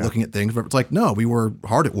and looking at things. But it's like, no, we were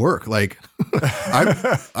hard at work. Like,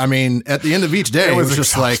 I mean, at the end of each day, it was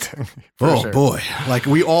just like, oh boy, like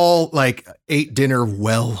we all like ate dinner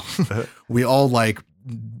well. We all like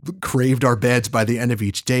craved our beds by the end of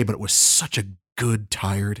each day, but it was such a good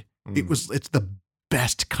tired. It's the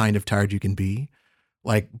best kind of tired you can be.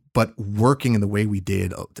 Like, but working in the way we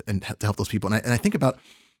did and to help those people. And I think about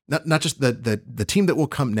not just the team that will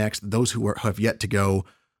come next, those who have yet to go,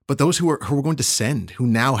 but those who are going to send, who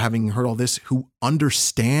now having heard all this, who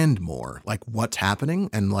understand more like what's happening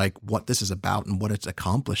and like what this is about and what it's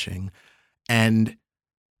accomplishing, and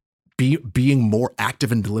being more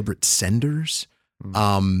active and deliberate senders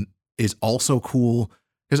is also cool.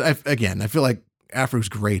 Because I feel like Afro's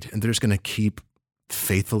great and they're just going to keep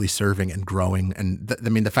faithfully serving and growing. And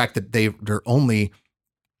the fact that they're only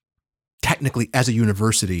technically as a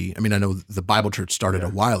university, I mean, I know the Bible Church started a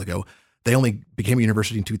while ago. They only became a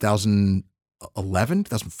university in 2011,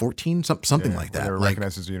 2014, something like that. They were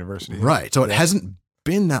recognized as a university. Right. So it hasn't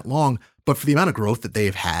been that long, but for the amount of growth that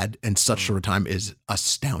they've had in such short a time is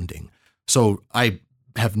astounding. So I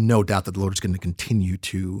have no doubt that the Lord is going to continue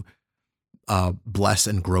to bless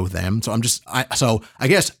and grow them. So I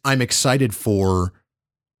guess I'm excited for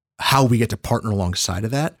how we get to partner alongside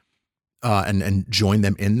of that. And join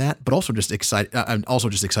them in that, but also just excited. I'm also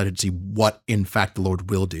just excited to see what, in fact, the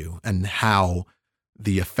Lord will do and how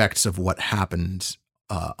the effects of what happens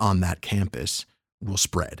on that campus will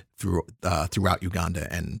spread throughout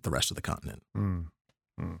Uganda and the rest of the continent.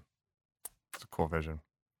 It's a cool vision.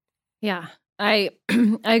 Yeah, I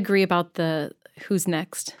I agree about the who's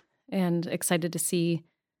next, and excited to see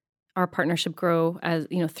our partnership grow as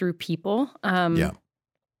through people.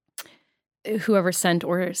 Whoever sent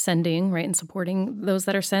or sending, right, and supporting those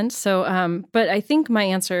that are sent. So, but I think my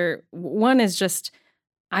answer, one is just,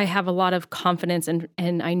 I have a lot of confidence and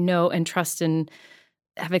I know and trust and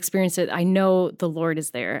have experienced it. I know the Lord is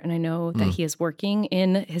there and I know that he is working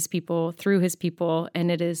in his people, through his people. And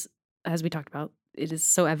it is, as we talked about, it is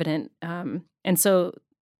so evident. And so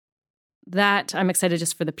that I'm excited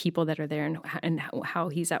just for the people that are there and how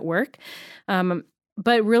he's at work.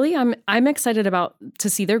 But really, I'm excited to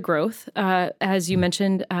see their growth. As you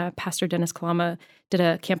mentioned, Pastor Dennis Kalama did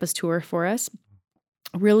a campus tour for us,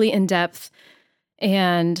 really in depth.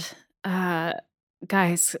 And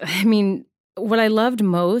guys, I mean, what I loved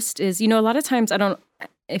most is, a lot of times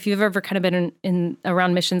if you've ever kind of been in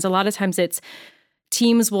around missions, a lot of times it's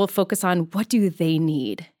teams will focus on what do they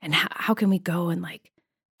need and how can we go and like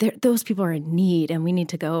those people are in need and we need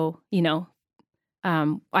to go,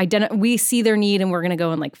 we see their need and we're going to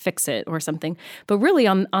go and like fix it or something. But really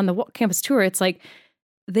on the campus tour, it's like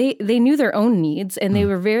they knew their own needs and they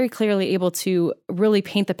were very clearly able to really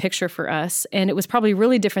paint the picture for us. And it was probably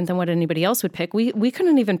really different than what anybody else would pick. We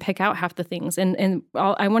couldn't even pick out half the things. And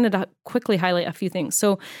I wanted to quickly highlight a few things.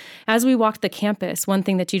 So as we walked the campus, one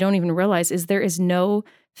thing that you don't even realize is there is no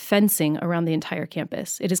fencing around the entire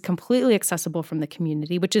campus. It is completely accessible from the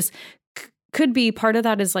community, which is could be part of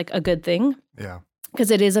that is like a good thing. Yeah.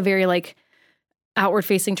 Because it is a very like outward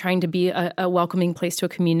facing, trying to be a welcoming place to a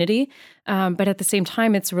community. But at the same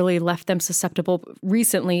time, it's really left them susceptible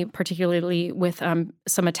recently, particularly with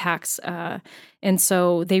some attacks. And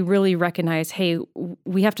so they really recognize, hey,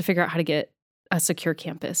 we have to figure out how to get a secure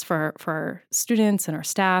campus for our students and our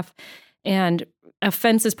staff. And a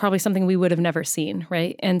fence is probably something we would have never seen,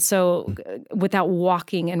 right? And so without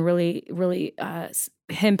walking and really, really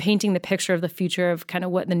him painting the picture of the future of kind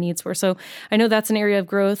of what the needs were. So I know that's an area of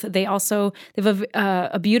growth. They have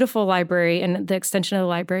a beautiful library and the extension of the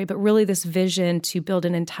library, but really this vision to build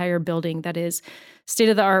an entire building that is state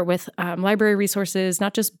of the art with library resources,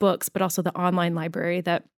 not just books, but also the online library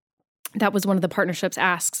that was one of the partnerships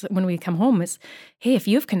asks when we come home is, hey, if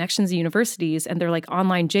you have connections to universities and they're like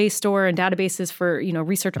online JSTOR and databases for,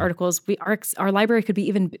 research articles, our library could be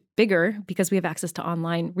even bigger because we have access to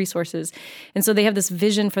online resources. And so they have this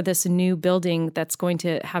vision for this new building that's going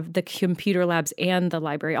to have the computer labs and the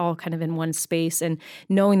library all kind of in one space, and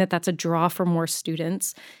knowing that that's a draw for more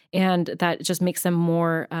students. and that just makes them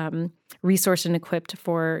more resourced and equipped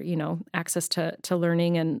for, access to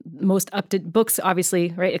learning. And most books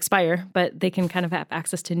obviously, right, expire, but they can kind of have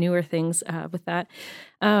access to newer things with that.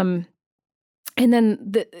 And then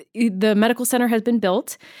the medical center has been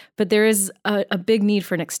built, but there is a big need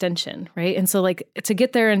for an extension, right? And so like to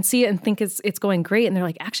get there and see it and think it's going great, and they're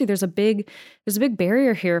like, actually, there's a big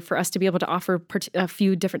barrier here for us to be able to offer a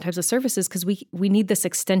few different types of services because we need this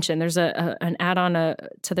extension. There's an add-on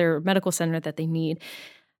to their medical center that they need,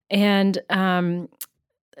 and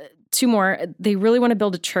two more. They really want to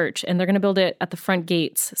build a church, and they're going to build it at the front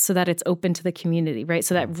gates so that it's open to the community, right?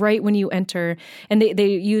 So that right when you enter, and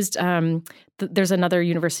they used, there's another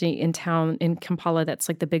university in town in Kampala that's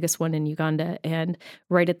like the biggest one in Uganda, and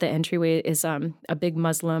right at the entryway is a big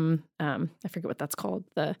Muslim, I forget what that's called.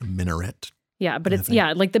 The minaret. Yeah, but it's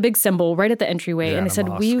like the big symbol right at the entryway, and they said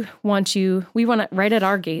we want it right at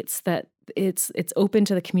our gates that it's open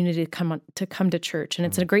to the community to come to church, and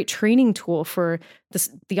it's a great training tool for the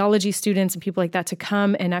theology students and people like that to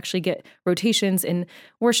come and actually get rotations in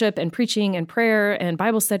worship and preaching and prayer and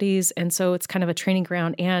Bible studies, and so it's kind of a training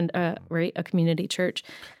ground and a community church.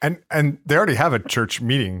 And they already have a church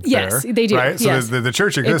meeting. Yes, there, they do. Right, so yes. the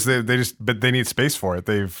church exists. But they need space for it.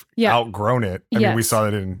 They've outgrown it. I mean, we saw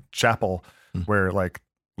it in chapel where like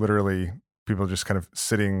literally people just kind of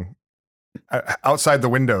sitting outside the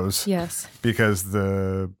windows. Yes. Because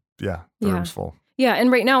the room's full. Yeah.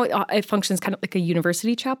 And right now it functions kind of like a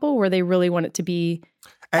university chapel where they really want it to be.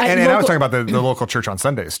 And I was talking about the local church on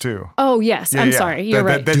Sundays too. Oh, yes. I'm sorry. You're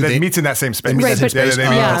right. That meets in that same space. Right,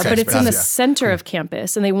 but it's in the center of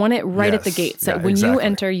campus, and they want it right at the gates. That when you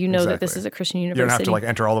enter, you know that this is a Christian university. You don't have to like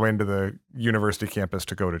enter all the way into the university campus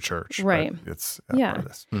to go to church. Right. It's part of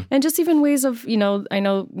this. And just even ways of, I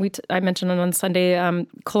know I mentioned on Sunday,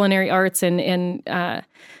 culinary arts and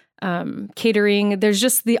catering. There's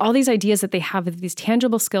just all these ideas that they have of these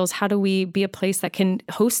tangible skills. How do we be a place that can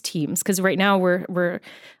host teams? Because right now we're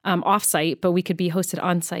off-site, but we could be hosted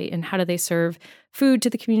on-site. And how do they serve food to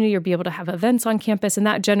the community or be able to have events on campus? And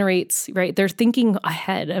that generates, right? They're thinking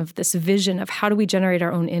ahead of this vision of how do we generate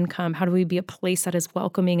our own income? How do we be a place that is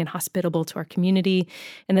welcoming and hospitable to our community?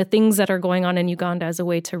 And the things that are going on in Uganda as a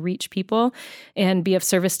way to reach people and be of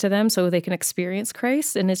service to them so they can experience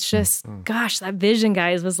Christ. And it's just, gosh, that vision,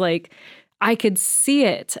 guys, was like, I could see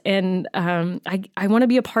it, and I want to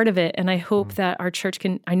be a part of it, and I hope that our church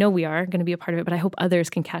can, I know we are going to be a part of it, but I hope others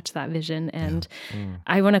can catch that vision. And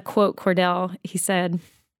I want to quote Cordell. He said,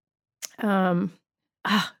 I'm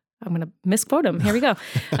going to misquote him. Here we go.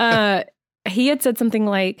 He had said something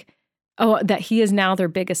like, that he is now their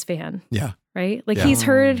biggest fan. Yeah. Right? Like he's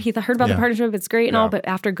heard about the partnership. It's great and all, but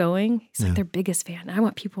after going, he's like their biggest fan. I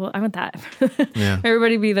want that.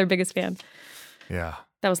 Everybody be their biggest fan. Yeah.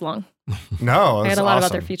 That was long. No, I had a lot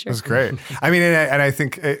about their future. It was great. I mean, and I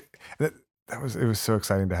think it was so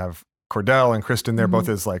exciting to have Cordell and Kristen there, both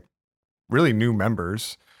as like really new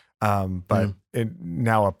members, but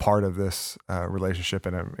now a part of this relationship.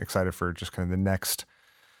 And I'm excited for just kind of the next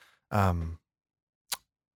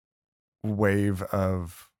wave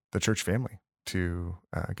of the church family to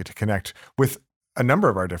get to connect with a number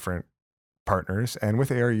of our different partners and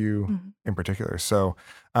with ARU in particular. So,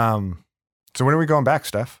 so when are we going back,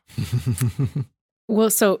 Steph? Well,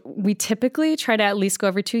 so we typically try to at least go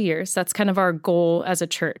every 2 years. That's kind of our goal as a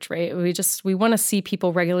church, right? We want to see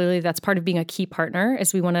people regularly. That's part of being a key partner,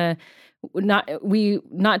 is we want to not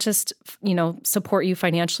just, support you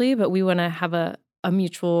financially, but we want to have a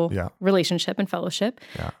mutual relationship and fellowship.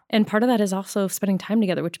 Yeah. And part of that is also spending time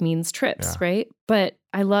together, which means trips, right? But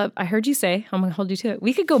I heard you say, I'm going to hold you to it.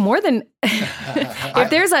 We could go more than, I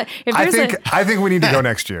think we need to go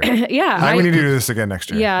next year. I think we need to do this again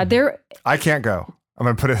next year. Yeah. I can't go.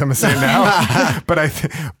 I'm going to say it now, but I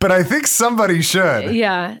think somebody should.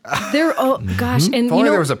 Yeah. Gosh. And if only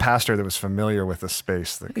there was a pastor that was familiar with the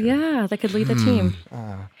space. That could lead the team.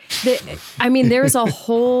 There's a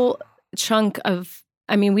whole chunk of,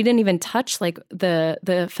 we didn't even touch like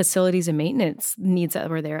the facilities and maintenance needs that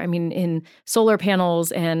were there. In solar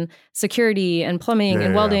panels and security and plumbing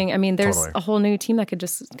and welding. There's a whole new team that could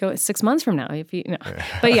just go 6 months from now, if you know.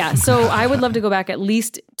 But so I would love to go back at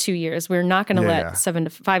least 2 years. We're not going to let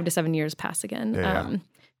 5 to 7 years pass again.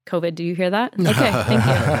 COVID, do you hear that? Okay,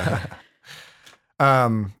 thank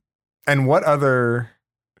you. And what other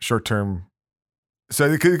short-term? So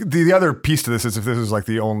the other piece to this is, if this is like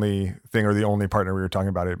the only thing or the only partner we were talking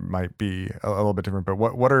about, it might be a little bit different. But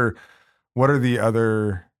what are the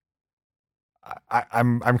other?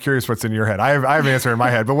 I'm curious what's in your head. I have an answer in my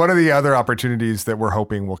head, but what are the other opportunities that we're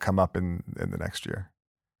hoping will come up in the next year?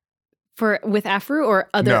 with AFRU or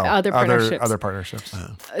other partnerships? Other partnerships.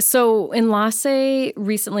 So in Lasse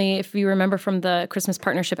recently, if you remember from the Christmas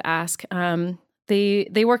Partnership Ask,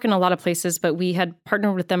 they work in a lot of places, but we had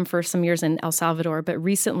partnered with them for some years in El Salvador. But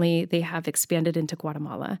recently they have expanded into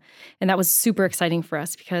Guatemala. And that was super exciting for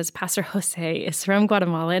us because Pastor Jose is from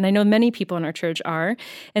Guatemala. And I know many people in our church are.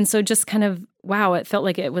 And so just kind of, wow, it felt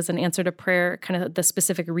like it was an answer to prayer, kind of the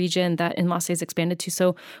specific region that Enlace is expanded to.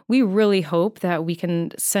 So we really hope that we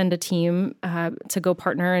can send a team to go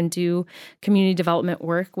partner and do community development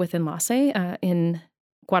work with Enlace in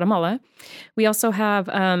Guatemala. We also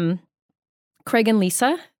have Craig and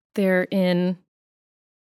Lisa. They're in,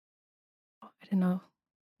 I don't know,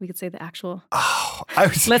 we could say the actual. Oh,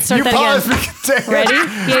 let's start that again. Ready?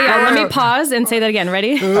 Yeah. Let me pause and say that again.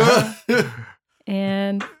 Ready?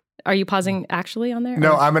 And are you pausing actually on there?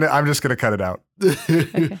 No, I'm just gonna cut it out.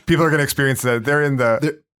 Okay. People are gonna experience that they're in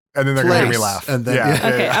the, and then they're gonna hear me laugh. And then,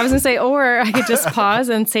 okay. I was gonna say, or I could just pause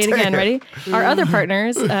and say it again. Ready? Our other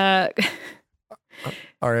partners are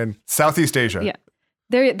in Southeast Asia. Yeah.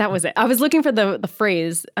 There, that was it. I was looking for the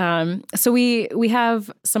phrase. So we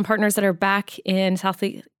have some partners that are back in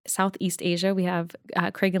Southeast Asia. We have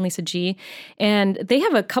Craig and Lisa G, and they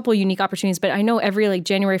have a couple unique opportunities. But I know every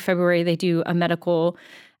January, February, they do a medical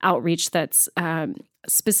outreach that's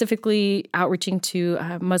specifically outreaching to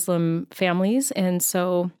Muslim families, and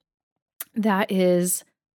so that is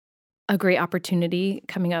a great opportunity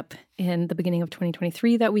coming up in the beginning of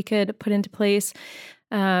 2023 that we could put into place.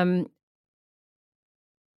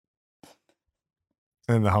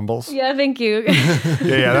 And the Humbles. Yeah, thank you.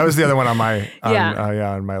 yeah, that was the other one on my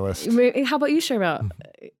on my list. How about you share about?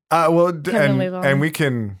 And we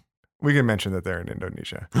can mention that they're in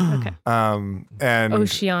Indonesia. Okay. And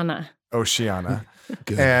Oceania.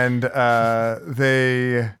 And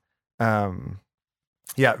they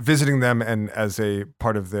visiting them and as a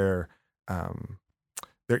part of their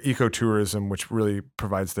ecotourism, which really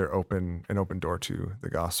provides an open door to the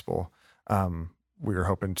gospel. We were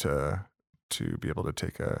hoping to be able to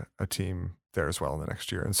take a team there as well in the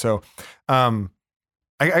next year. And so I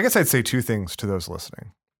guess I'd say two things to those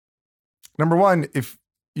listening. Number one, if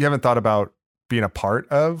you haven't thought about being a part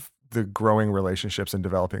of the growing relationships and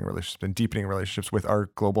developing relationships and deepening relationships with our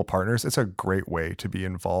global partners, it's a great way to be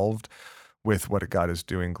involved with what God is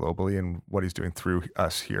doing globally and what he's doing through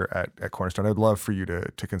us here at Cornerstone. I'd love for you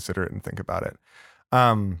to consider it and think about it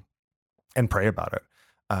and pray about it.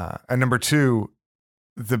 And number two,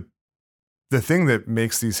 the thing that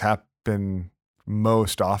makes these happen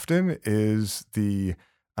most often is the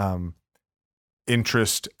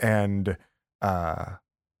interest and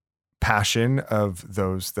passion of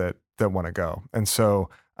those that want to go. And so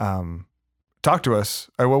talk to us.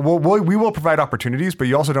 We will provide opportunities, but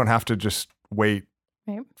you also don't have to just wait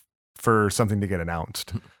for something to get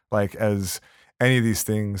announced. Like as any of these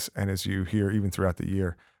things, and as you hear even throughout the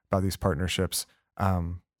year about these partnerships,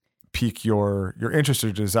 pique your interest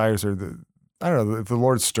or desires or if the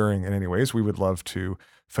Lord's stirring in any ways, we would love to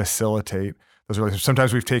facilitate those relationships.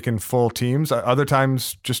 Sometimes we've taken full teams. Other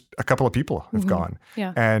times just a couple of people have gone.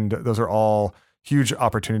 Yeah. And those are all huge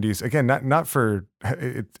opportunities. Again, not for,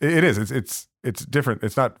 it is, it's different.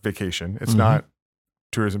 It's not vacation. It's not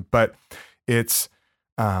tourism, but it's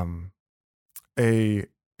a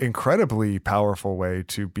incredibly powerful way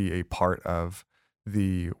to be a part of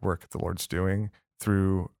the work the Lord's doing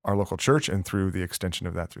through our local church and through the extension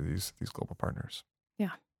of that through these global partners.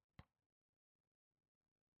 Yeah.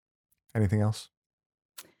 Anything else?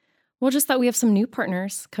 Well, just that we have some new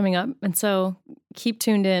partners coming up. And so keep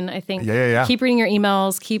tuned in, I think. Yeah. Keep reading your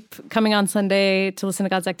emails, keep coming on Sunday to listen to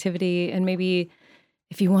God's activity. And maybe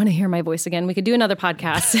if you want to hear my voice again, we could do another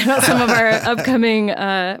podcast about some of our upcoming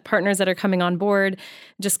partners that are coming on board,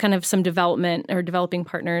 just kind of some development or developing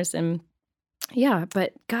partners. And yeah,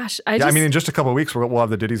 but gosh, in just a couple of weeks, we'll have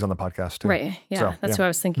the Diddies on the podcast too. Right. Yeah. So, that's what I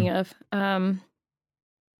was thinking of. And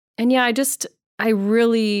yeah, I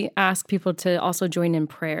really ask people to also join in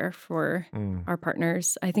prayer for our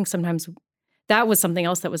partners. I think sometimes that was something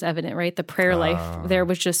else that was evident, right? The prayer life there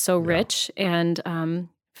was just so rich and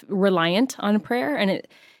reliant on prayer. And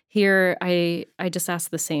here I just ask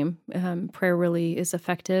the same. Prayer really is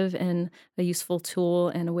effective and a useful tool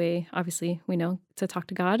and a way, obviously, we know, to talk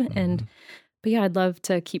to God. But yeah, I'd love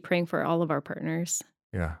to keep praying for all of our partners.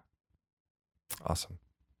 Yeah. Awesome.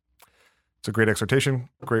 It's a great exhortation.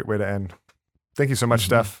 Great way to end. Thank you so much,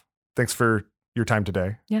 Steph. Thanks for your time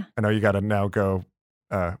today. Yeah. I know you got to now go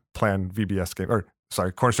plan VBS game or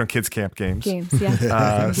Cornerstone Kids Camp games.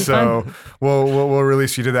 Yeah. So we'll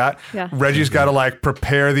release you to that. Yeah. Reggie's got to like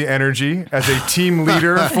prepare the energy as a team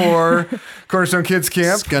leader for Cornerstone Kids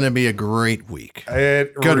Camp. It's going to be a great week.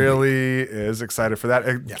 It really is. Excited for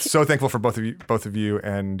that. So thankful for both of you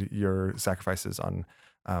and your sacrifices on,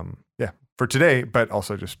 for today, but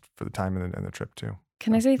also just for the time and the trip too.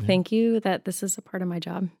 Can I say thank you that this is a part of my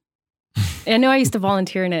job? I know I used to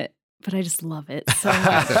volunteer in it, but I just love it so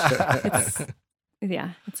much.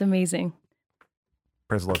 It's amazing.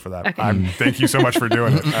 Praise the Lord for that. Okay. Thank you so much for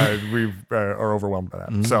doing it. We are overwhelmed by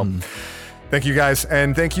that. So thank you guys.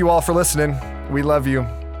 And thank you all for listening. We love you.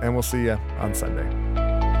 And we'll see you on Sunday.